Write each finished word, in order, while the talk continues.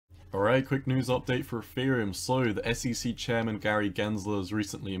Alright, quick news update for Ethereum. So, the SEC chairman Gary Gensler has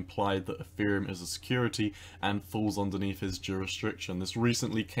recently implied that Ethereum is a security and falls underneath his jurisdiction. This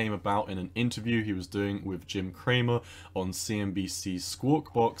recently came about in an interview he was doing with Jim Cramer on CNBC's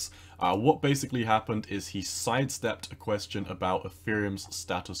Squawk Box. What basically happened is he sidestepped a question about Ethereum's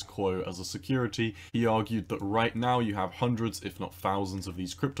status quo as a security. He argued that right now you have hundreds, if not thousands, of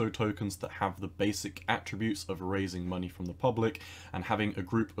these crypto tokens that have the basic attributes of raising money from the public, and having a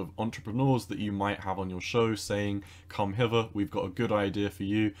group of entrepreneurs that you might have on your show saying, come hither, we've got a good idea for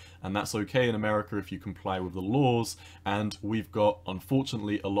you, and that's okay in America if you comply with the laws, and we've got,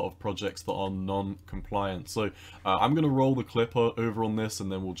 unfortunately, a lot of projects that are non-compliant. So I'm going to roll the clip over on this,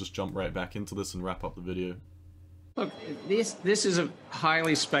 and then we'll just jump right back into this and wrap up the video. Look, this is a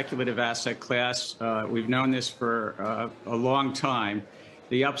highly speculative asset class. We've known this for a long time.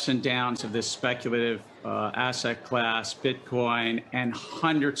 The ups and downs of this speculative asset class, Bitcoin, and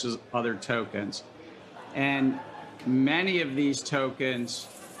hundreds of other tokens. And many of these tokens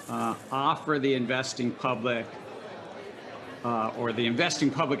offer the investing public, or the investing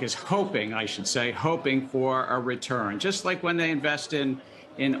public is hoping, I should say, hoping for a return. Just like when they invest in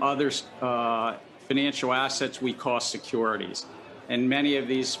other financial assets we call securities. And many of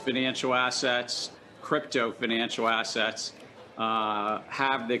these financial assets, crypto financial assets,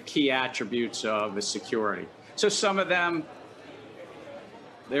 have the key attributes of a security. So some of them,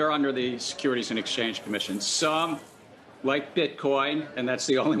 they're under the Securities and Exchange Commission. Some, like Bitcoin, and that's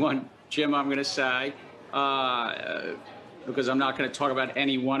the only one, Jim, I'm going to say, because I'm not going to talk about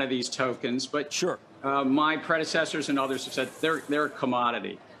any one of these tokens, but sure. My predecessors and others have said they're a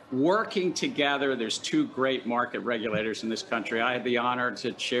commodity. Working together, there's two great market regulators in this country. I had the honor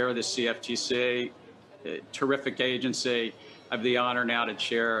to chair the CFTC, terrific agency. I have the honor now to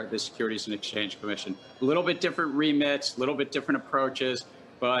chair the Securities and Exchange Commission. A little bit different remits, a little bit different approaches,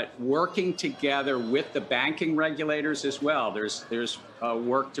 but working together with the banking regulators as well. There's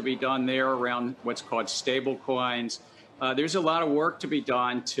work to be done there around what's called stable coins. There's a lot of work to be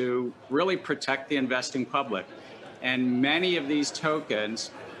done to really protect the investing public. And many of these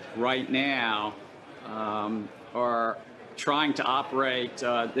tokens right now are trying to operate,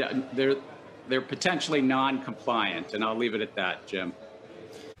 they're potentially non-compliant, and I'll leave it at that, Jim.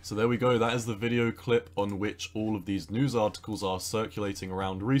 So there we go, that is the video clip on which all of these news articles are circulating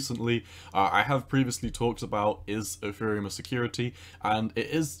around recently. I have previously talked about, is Ethereum a security? And it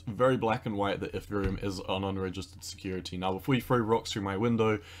is very black and white that Ethereum is an unregistered security. Now, before you throw rocks through my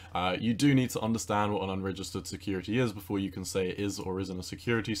window, you do need to understand what an unregistered security is before you can say it is or isn't a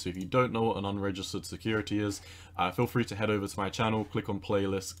security. So if you don't know what an unregistered security is, feel free to head over to my channel, click on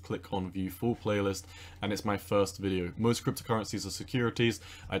playlist, click on view full playlist, and it's my first video. Most cryptocurrencies are securities.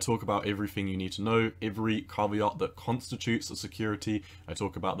 I talk about everything you need to know, every caveat that constitutes a security. I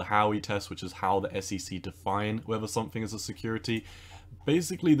talk about the Howey test, which is how the SEC define whether something is a security.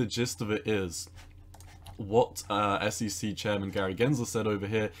 Basically, the gist of it is, what SEC Chairman Gary Gensler said over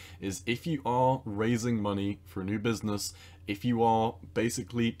here is, if you are raising money for a new business, if you are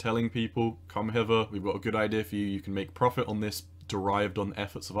basically telling people, come hither, we've got a good idea for you, you can make profit on this, derived on the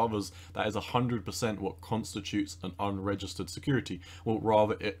efforts of others, that is 100% what constitutes an unregistered security. Well,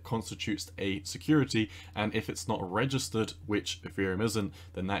 rather, it constitutes a security, and if it's not registered, which Ethereum isn't,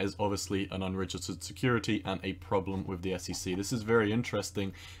 then that is obviously an unregistered security and a problem with the SEC. This is very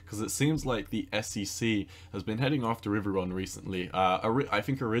interesting because it seems like the SEC has been heading after everyone recently. I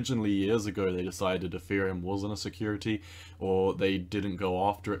think originally years ago they decided Ethereum wasn't a security, or they didn't go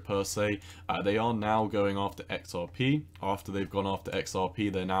after it per se. They are now going after XRP. After they've gone after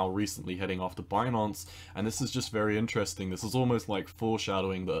XRP, they're now recently heading after Binance, and this is just very interesting. This is almost like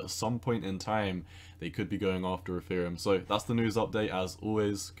foreshadowing that at some point in time they could be going after Ethereum. So that's the news update. As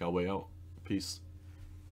always, Galway out. Peace.